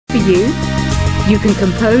For you, you can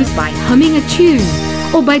compose by humming a tune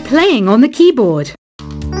or by playing on the keyboard.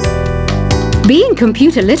 Being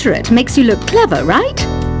computer literate makes you look clever, right?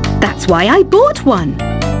 That's why I bought one.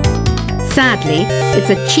 Sadly, it's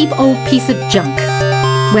a cheap old piece of junk.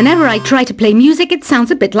 Whenever I try to play music, it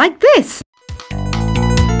sounds a bit like this.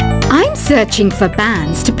 I'm searching for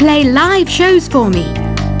bands to play live shows for me.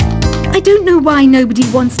 I don't know why nobody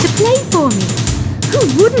wants to play for me.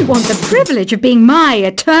 Who wouldn't want the privilege of being my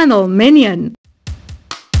eternal minion?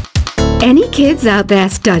 Any kids out there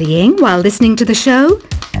studying while listening to the show?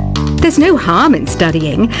 There's no harm in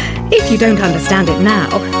studying. If you don't understand it now,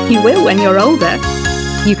 you will when you're older.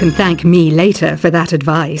 You can thank me later for that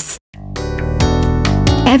advice.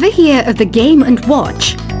 Ever hear of the Game &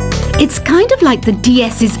 Watch? It's kind of like the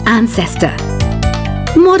DS's ancestor.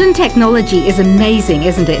 Modern technology is amazing,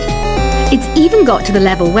 isn't it? It's even got to the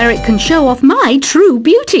level where it can show off my true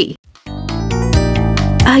beauty.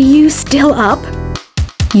 Are you still up?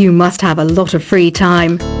 You must have a lot of free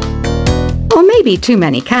time. Or maybe too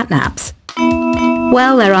many catnaps.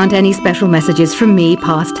 Well, there aren't any special messages from me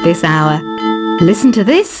past this hour. Listen to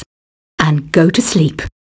this and go to sleep.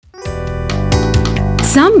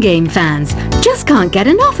 Some game fans just can't get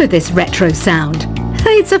enough of this retro sound.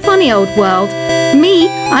 It's a funny old world. Me,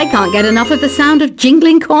 I can't get enough of the sound of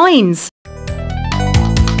jingling coins.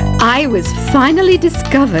 I was finally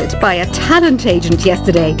discovered by a talent agent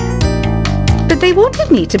yesterday. But they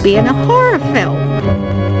wanted me to be in a horror film.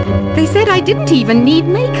 They said I didn't even need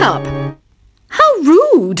makeup. How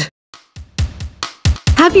rude!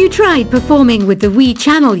 Have you tried performing with the Wii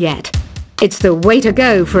channel yet? It's the way to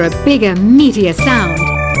go for a bigger, meatier sound.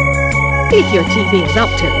 If your TV is up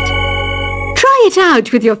to it. Try it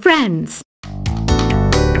out with your friends.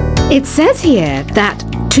 It says here that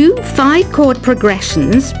 2 5-chord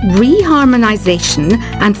progressions, reharmonization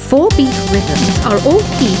and 4-beat rhythms are all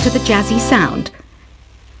key to the jazzy sound.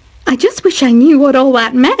 I just wish I knew what all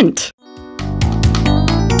that meant.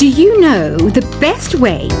 Do you know the best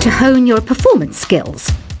way to hone your performance skills?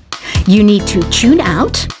 You need to tune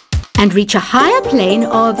out and reach a higher plane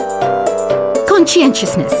of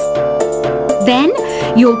conscientiousness. Then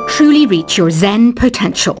you'll truly reach your Zen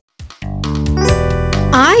potential.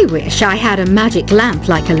 I wish I had a magic lamp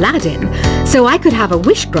like Aladdin, so I could have a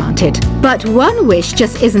wish granted. But one wish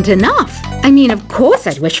just isn't enough. I mean, of course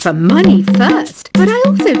I'd wish for money first, but I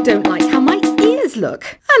also don't like how my ears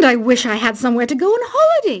look. And I wish I had somewhere to go on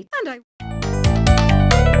holiday.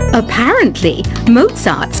 Apparently,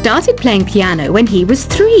 Mozart started playing piano when he was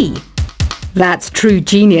 3. That's true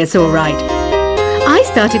genius, all right. I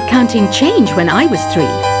started counting change when I was 3.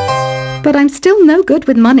 But I'm still no good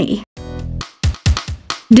with money.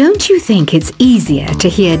 Don't you think it's easier to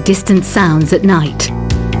hear distant sounds at night?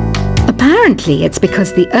 Apparently, it's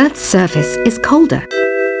because the Earth's surface is colder.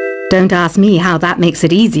 Don't ask me how that makes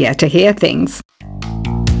it easier to hear things.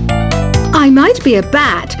 I might be a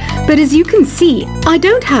bat, but as you can see, I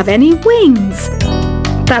don't have any wings.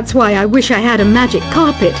 That's why I wish I had a magic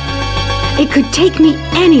carpet. It could take me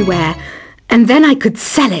anywhere, and then I could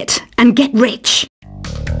sell it and get rich.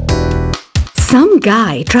 Some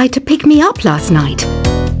guy tried to pick me up last night.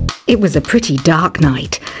 It was a pretty dark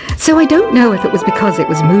night, so I don't know if it was because it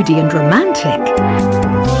was moody and romantic,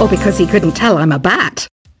 or because he couldn't tell I'm a bat.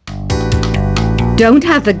 Don't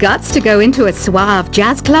have the guts to go into a suave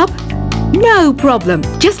jazz club? No problem.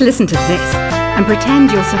 Just listen to this and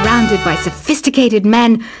pretend you're surrounded by sophisticated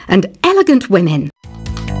men and elegant women.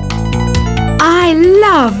 I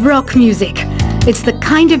love rock music. It's the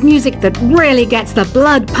kind of music that really gets the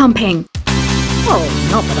blood pumping. Oh,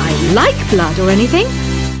 not that I like blood or anything.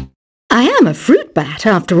 I am a fruit bat,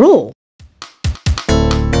 after all.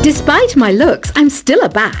 Despite my looks, I'm still a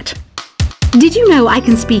bat. Did you know I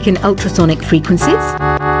can speak in ultrasonic frequencies?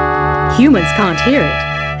 Humans can't hear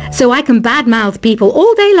it, so I can badmouth people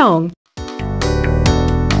all day long.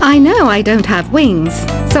 I know I don't have wings,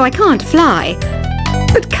 so I can't fly.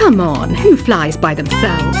 But come on, who flies by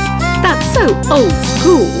themselves? That's so old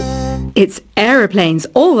school. It's aeroplanes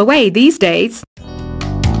all the way these days.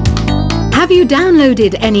 Have you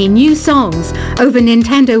downloaded any new songs over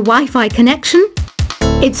Nintendo Wi-Fi connection?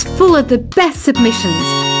 It's full of the best submissions,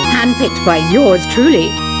 handpicked by yours truly.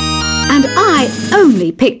 And I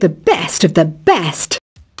only pick the best of the best.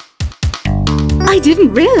 I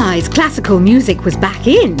didn't realize classical music was back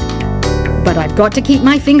in. But I've got to keep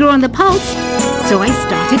my finger on the pulse, so I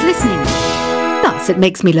started listening. Thus, it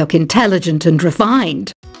makes me look intelligent and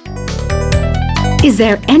refined. Is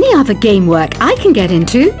there any other game work I can get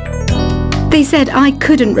into? They said I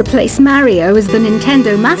couldn't replace Mario as the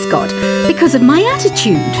Nintendo mascot because of my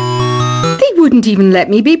attitude. They wouldn't even let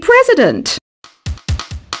me be president.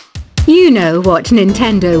 You know what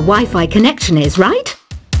Nintendo Wi-Fi connection is, right?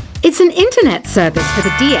 It's an internet service for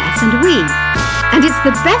the DS and Wii, and it's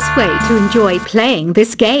the best way to enjoy playing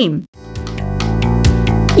this game.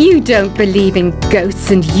 You don't believe in ghosts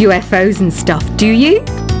and UFOs and stuff, do you?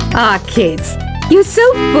 Ah, kids, you're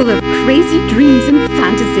so full of crazy dreams and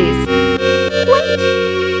fantasies.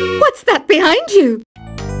 Wait, what's that behind you?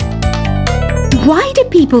 Why do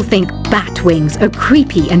people think bat wings are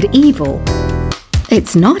creepy and evil?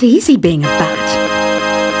 It's not easy being a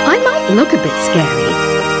bat. I might look a bit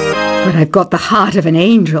scary, but I've got the heart of an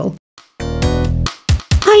angel.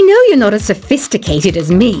 I know you're not as sophisticated as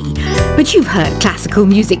me, but you've heard classical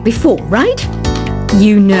music before, right?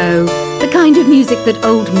 You know, the kind of music that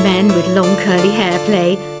old men with long curly hair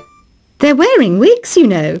play. They're wearing wigs, you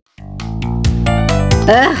know.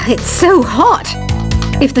 Ugh, it's so hot.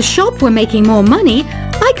 If the shop were making more money,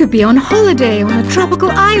 I could be on holiday on a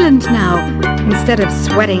tropical island now, instead of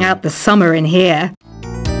sweating out the summer in here.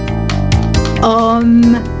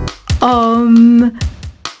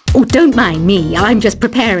 Oh, don't mind me. I'm just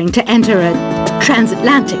preparing to enter a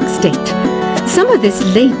transatlantic state. Some of this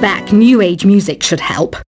laid-back New Age music should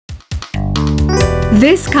help.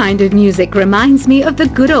 This kind of music reminds me of the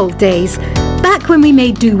good old days, back when we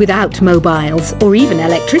made do without mobiles or even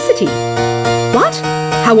electricity. What?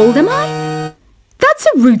 How old am I? That's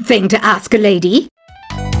a rude thing to ask a lady.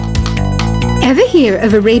 Ever hear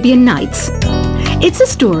of Arabian Nights? It's a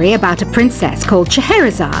story about a princess called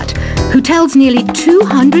Scheherazade, who tells nearly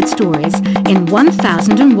 200 stories in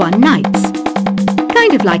 1001 nights.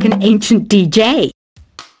 Kind of like an ancient DJ.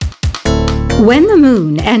 When the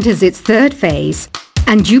moon enters its third phase,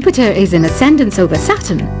 and Jupiter is in ascendance over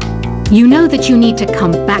Saturn, you know that you need to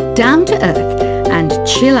come back down to Earth and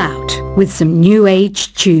chill out with some New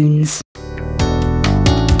Age tunes.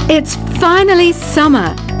 It's finally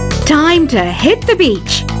summer. Time to hit the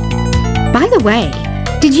beach. By the way,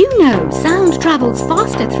 did you know sound travels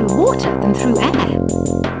faster through water than through air?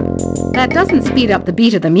 That doesn't speed up the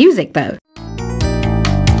beat of the music, though.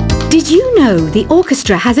 Did you know the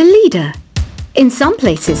orchestra has a leader? In some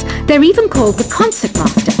places, they're even called the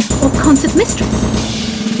concertmaster or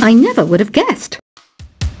concertmistress. I never would have guessed.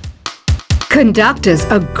 Conductors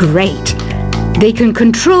are great. They can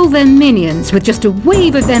control their minions with just a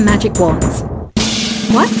wave of their magic wands.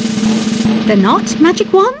 What? They're not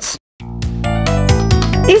magic wands?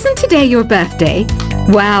 Isn't today your birthday?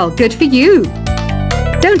 Well, good for you.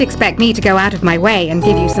 Don't expect me to go out of my way and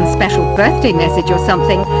give you some special birthday message or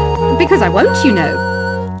something, because I won't, you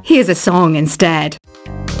know. Here's a song instead.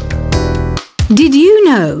 Did you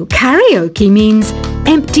know karaoke means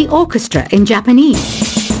empty orchestra in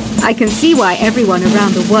Japanese? I can see why everyone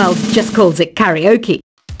around the world just calls it karaoke.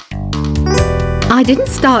 I didn't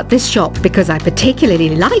start this shop because I particularly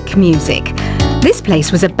like music. This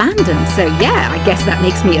place was abandoned, so yeah, I guess that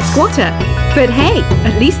makes me a squatter. But hey,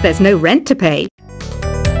 at least there's no rent to pay.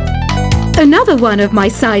 Another one of my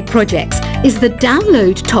side projects is the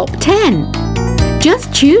Download Top 10.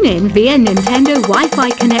 Just tune in via Nintendo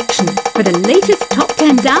Wi-Fi connection for the latest top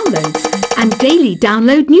 10 downloads and daily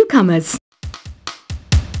download newcomers.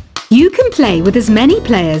 You can play with as many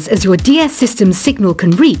players as your DS system's signal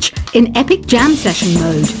can reach in Epic Jam Session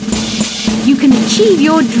mode. You can achieve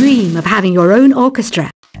your dream of having your own orchestra.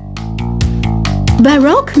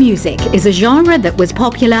 Baroque music is a genre that was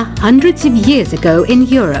popular hundreds of years ago in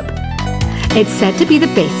Europe. It's said to be the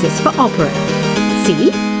basis for opera.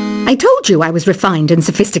 See? I told you I was refined and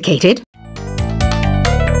sophisticated.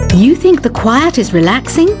 You think the quiet is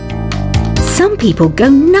relaxing? Some people go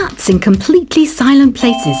nuts in completely silent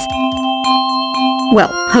places.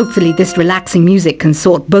 Well, hopefully this relaxing music can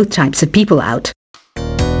sort both types of people out.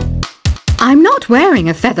 I'm not wearing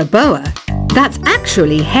a feather boa. That's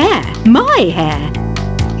actually hair. My hair.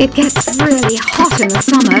 It gets really hot in the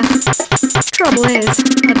summer. Trouble is,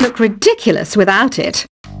 I'd look ridiculous without it.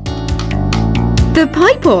 The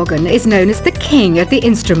pipe organ is known as the king of the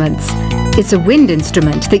instruments. It's a wind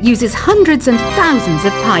instrument that uses hundreds and thousands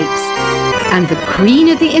of pipes. And the queen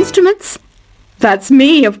of the instruments? That's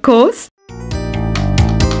me, of course.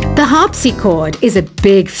 The harpsichord is a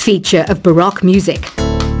big feature of Baroque music.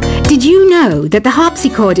 Did you know that the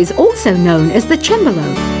harpsichord is also known as the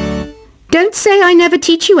cembalo? Don't say I never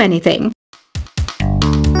teach you anything.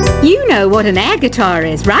 You know what an air guitar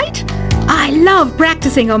is, right? I love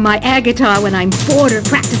practicing on my air guitar when I'm bored of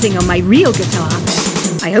practicing on my real guitar.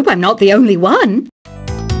 I hope I'm not the only one.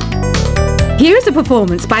 Here's a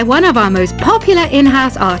performance by one of our most popular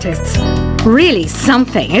in-house artists. Really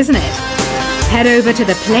something, isn't it? Head over to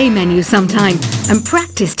the play menu sometime and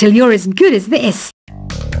practice till you're as good as this.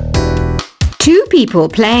 Two people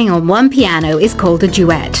playing on one piano is called a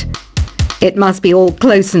duet. It must be all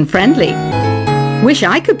close and friendly. Wish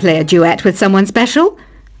I could play a duet with someone special.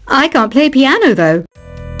 I can't play piano though.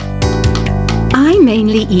 I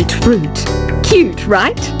mainly eat fruit. Cute,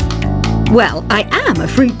 right? Well, I am a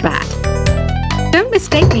fruit bat. Don't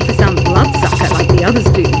mistake me for some bloodsucker like the others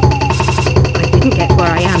do. I didn't get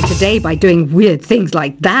where I am today by doing weird things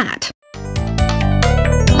like that.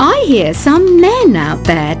 I hear some men out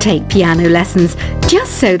there take piano lessons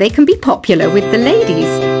just so they can be popular with the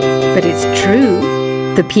ladies. But it's true,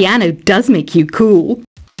 the piano does make you cool.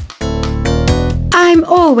 I'm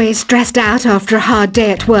always stressed out after a hard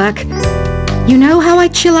day at work. You know how I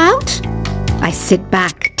chill out? I sit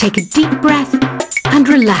back, take a deep breath, and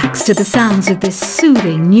relax to the sounds of this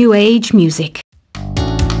soothing new age music.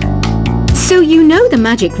 So you know the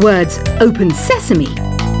magic words "open sesame."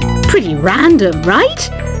 Pretty random, right?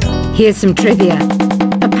 Here's some trivia.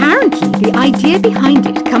 Apparently, the idea behind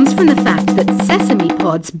it comes from the fact that sesame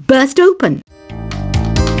pods burst open.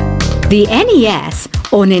 The NES,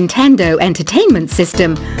 or Nintendo Entertainment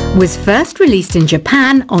System, was first released in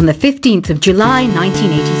Japan on the 15th of July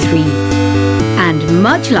 1983. And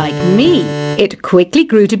much like me, it quickly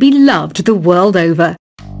grew to be loved the world over.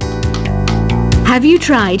 Have you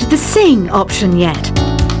tried the Sing option yet?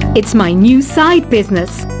 It's my new side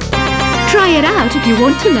business. Try it out if you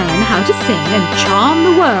want to learn how to sing and charm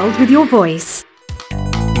the world with your voice.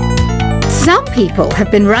 Some people have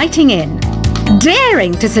been writing in,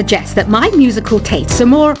 daring to suggest that my musical tastes are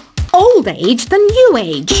more old age than new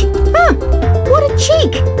age. What a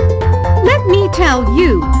cheek! Let me tell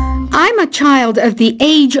you, I'm a child of the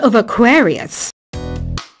age of Aquarius.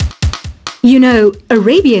 You know,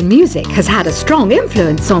 Arabian music has had a strong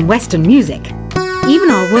influence on Western music.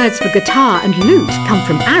 Even our words for guitar and lute come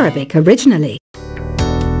from Arabic originally.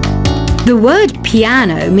 The word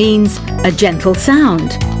piano means a gentle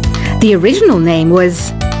sound. The original name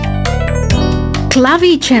was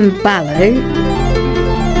clavicembalo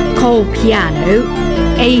col piano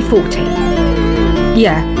a forte.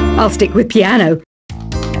 Yeah, I'll stick with piano.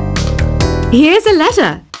 Here's a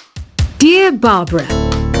letter. Dear Barbara,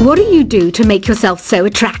 what do you do to make yourself so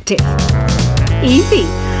attractive? Easy.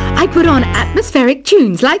 I put on atmospheric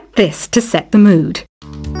tunes like this to set the mood.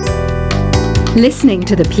 Listening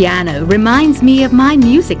to the piano reminds me of my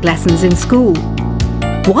music lessons in school.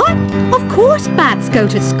 What? Of course bats go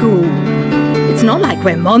to school. It's not like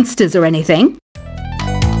we're monsters or anything.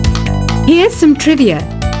 Here's some trivia.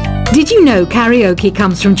 Did you know karaoke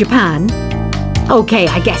comes from Japan? Okay,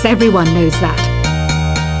 I guess everyone knows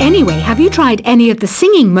that. Anyway, have you tried any of the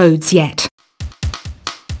singing modes yet?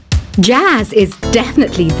 Jazz is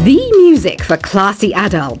definitely the music for classy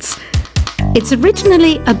adults. It's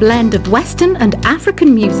originally a blend of Western and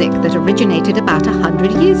African music that originated about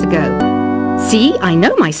 100 years ago. See, I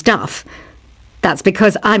know my stuff. That's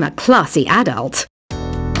because I'm a classy adult.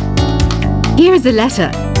 Here's a letter.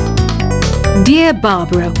 Dear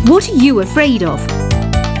Barbara, what are you afraid of?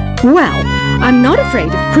 Well, I'm not afraid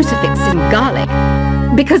of crucifix and garlic,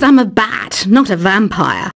 because I'm a bat, not a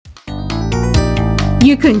vampire.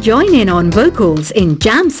 You can join in on vocals in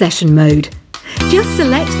jam session mode. Just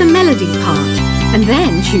select the melody part and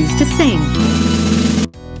then choose to sing.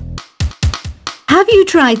 Have you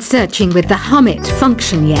tried searching with the Hum It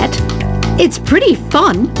function yet? It's pretty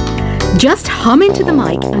fun. Just hum into the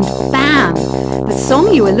mic and bam! The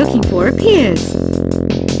song you are looking for appears.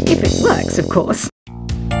 If it works, of course.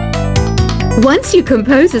 Once you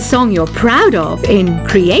compose a song you're proud of in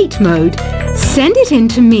Create mode, send it in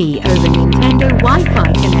to me over Nintendo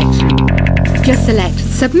Wi-Fi connection. Just select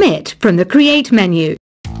Submit from the Create menu.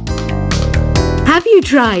 Have you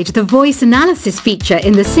tried the voice analysis feature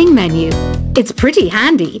in the Sing menu? It's pretty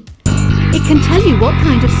handy. It can tell you what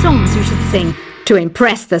kind of songs you should sing to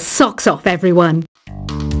impress the socks off everyone.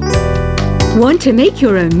 Want to make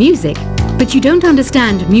your own music, but you don't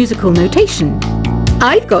understand musical notation?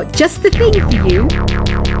 I've got just the thing for you.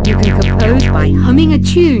 You can compose by humming a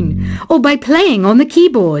tune or by playing on the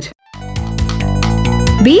keyboard.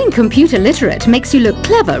 Being computer literate makes you look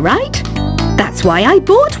clever, right? That's why I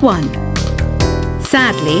bought one.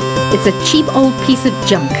 Sadly, it's a cheap old piece of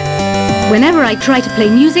junk. Whenever I try to play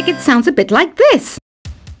music, it sounds a bit like this.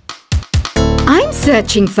 I'm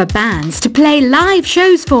searching for bands to play live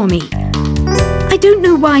shows for me. I don't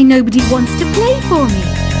know why nobody wants to play for me.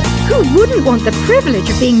 Who wouldn't want the privilege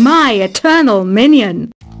of being my eternal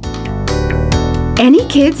minion? Any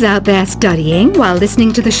kids out there studying while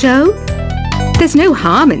listening to the show? There's no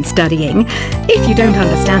harm in studying. If you don't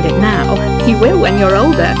understand it now, you will when you're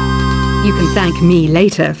older. You can thank me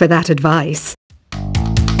later for that advice.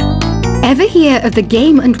 Ever hear of the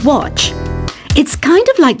Game & Watch? It's kind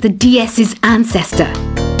of like the DS's ancestor.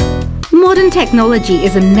 More Modern technology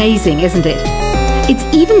is amazing, isn't it?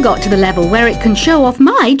 It's even got to the level where it can show off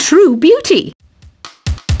my true beauty.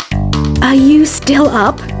 Are you still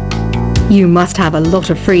up? You must have a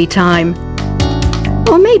lot of free time.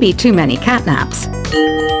 Or maybe too many catnaps.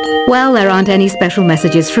 Well, there aren't any special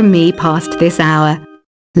messages from me past this hour.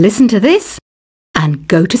 Listen to this and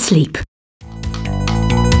go to sleep.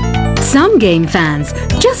 Some game fans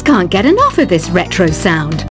just can't get enough of this retro sound.